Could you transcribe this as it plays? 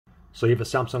So you have a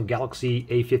Samsung Galaxy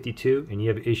A52 and you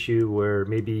have an issue where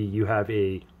maybe you have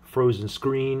a frozen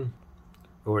screen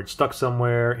or it's stuck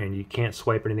somewhere and you can't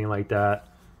swipe or anything like that,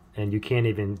 and you can't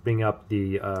even bring up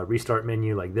the restart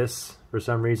menu like this for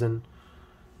some reason.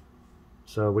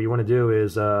 So what you want to do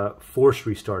is force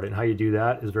restart it. And how you do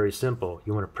that is very simple.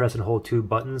 You want to press and hold two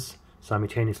buttons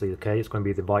simultaneously. Okay, it's going to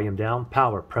be the volume down,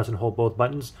 power, press and hold both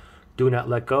buttons. Do not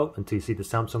let go until you see the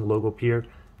Samsung logo appear,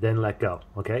 then let go.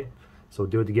 Okay, so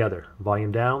do it together.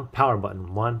 Volume down, power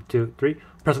button, 1, 2, 3.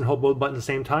 Press and hold both buttons at the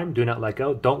same time. Do not let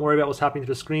go. Don't worry about what's happening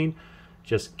to the screen.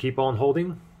 Just keep on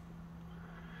holding.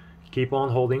 Keep on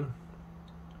holding.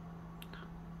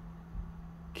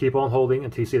 Keep on holding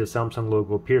until you see the Samsung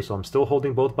logo appear. So I'm still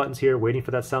holding both buttons here, waiting for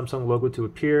that Samsung logo to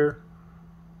appear.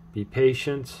 Be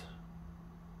patient.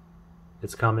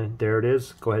 It's coming. There it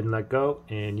is. Go ahead and let go.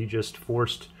 And you just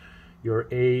forced your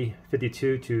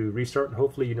A52 to restart. And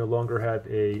hopefully you no longer have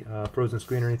a frozen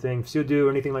screen or anything. If you do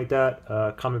anything like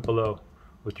that, comment below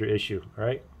with your issue. All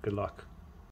right? Good luck.